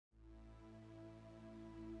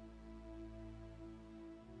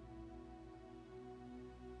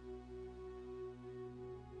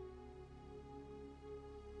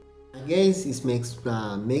Guys, it's Max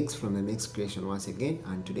from the Max Creation once again,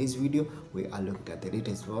 and today's video we are looking at the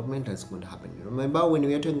latest development that's going to happen. Remember, when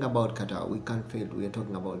we are talking about Qatar, we can't fail. We are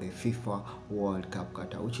talking about the FIFA World Cup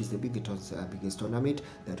Qatar, which is the biggest tournament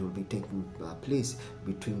that will be taking place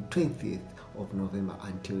between 20th of November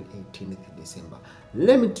until 18th December.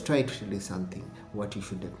 Let me try to tell you something what you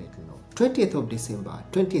should definitely know. 20th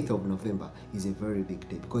of November is a very big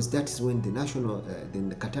day, because that is when the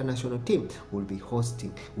Qatar national team will be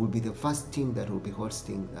the first team that will be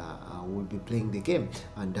hosting, will be playing the game,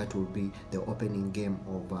 and that will be the opening game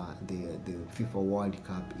of the FIFA World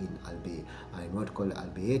Cup in what called Al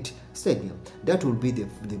Bayt Stadium. That will be the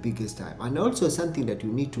biggest time. And also something that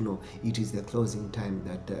you need to know, it is the closing time,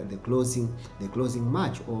 that the closing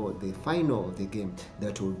match or the final of the game,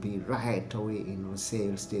 that will be right away in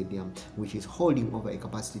Lusail Stadium, which is holding over a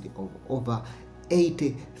capacity of over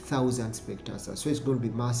 80,000 spectators. So it's going to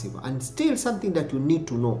be massive. And still something that you need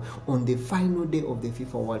to know, on the final day of the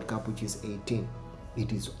FIFA World Cup, which is 18,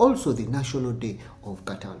 it is also the national day of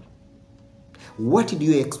Qatar. What do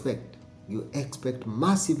you expect? You expect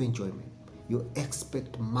massive enjoyment. You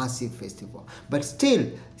expect massive festival. But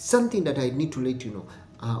still, something that I need to let you know,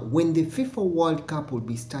 when the FIFA World Cup will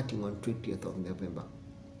be starting on 20th of November,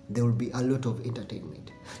 there will be a lot of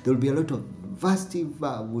entertainment. There will be a lot of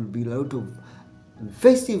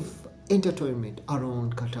festive entertainment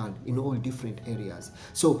around Qatar in all different areas.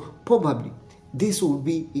 So probably this will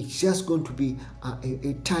be, it's just going to be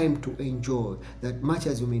a time to enjoy, that much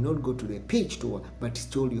as you may not go to the pitch tour, but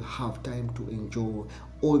still you have time to enjoy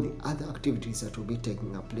all the other activities that will be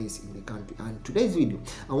taking place in the country. And today's video,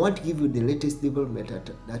 I want to give you the latest development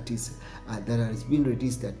that has been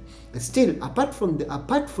released, that still apart from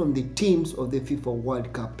the teams of the FIFA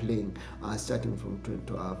World Cup playing, starting from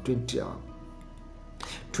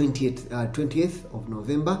 20th of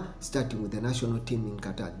November, starting with the national team in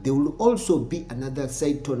Qatar, there will also be another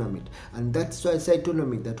side tournament, and that side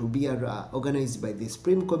tournament that will be organized by the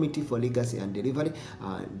Supreme Committee for Legacy and Delivery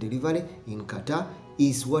in Qatar,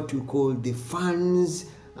 is what we call the fans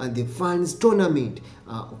tournament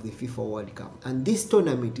of the FIFA World Cup. And this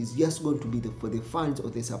tournament is just going to be for the fans or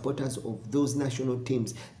the supporters of those national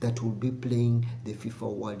teams that will be playing the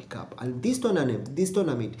FIFA World Cup. And this tournament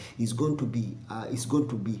is going to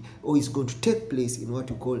take place in what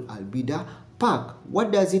we call Bidda Park.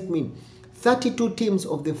 What does it mean? 32 teams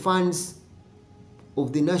of the fans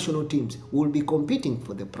of the national teams will be competing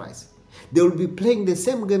for the prize. They will be playing the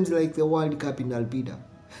same games like the World Cup in Bidda.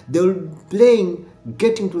 They will be playing,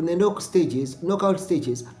 getting to the knockout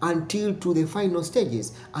stages until to the final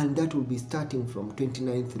stages, and that will be starting from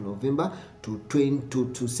 29th November to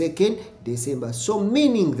 2nd December. So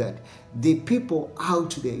meaning that the people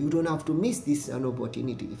out there, you don't have to miss this an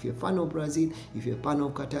opportunity. If you're a fan of Brazil, if you're a fan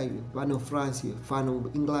of Qatar, you're a fan of France, you're a fan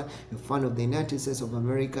of England, you're a fan of the United States of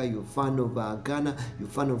America, you're a fan of Ghana, you're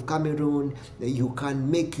a fan of Cameroon, you can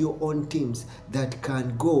make your own teams that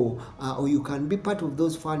can go, or you can be part of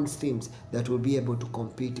those fans teams that will be able to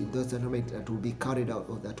compete in those tournaments that will be carried out,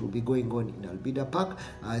 or that will be going on in Bidda Park,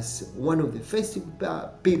 as one of the festive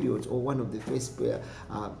periods, or one of the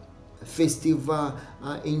festive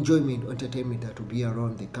enjoyment, entertainment that will be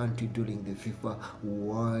around the country during the FIFA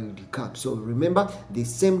World Cup. So remember, the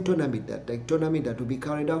same tournament that will be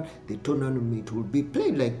carried out, the tournament will be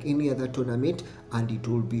played like any other tournament, and it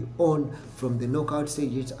will be on from the knockout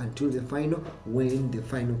stages until the final, when the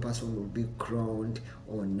final person will be crowned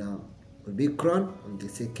on the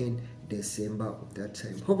 2nd December of that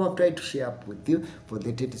time. Hope I've tried to share up with you for the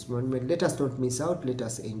latest moment. Let us not miss out. Let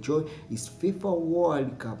us enjoy. It's FIFA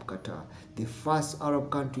World Cup Qatar, the first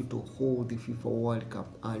Arab country to hold the FIFA World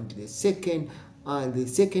Cup, and the second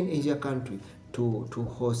Asia country to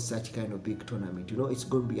host such kind of big tournament. You know, it's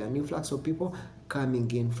going to be an influx of people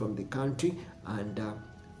coming in from the country and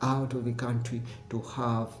out of the country to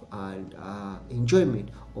have an enjoyment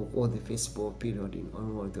of all the festival period in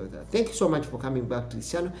one or the other. Thank you so much for coming back to this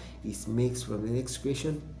channel. It's Max from the Next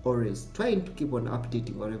Creation, always trying to keep on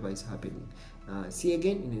updating whatever is happening. See you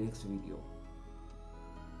again in the next video.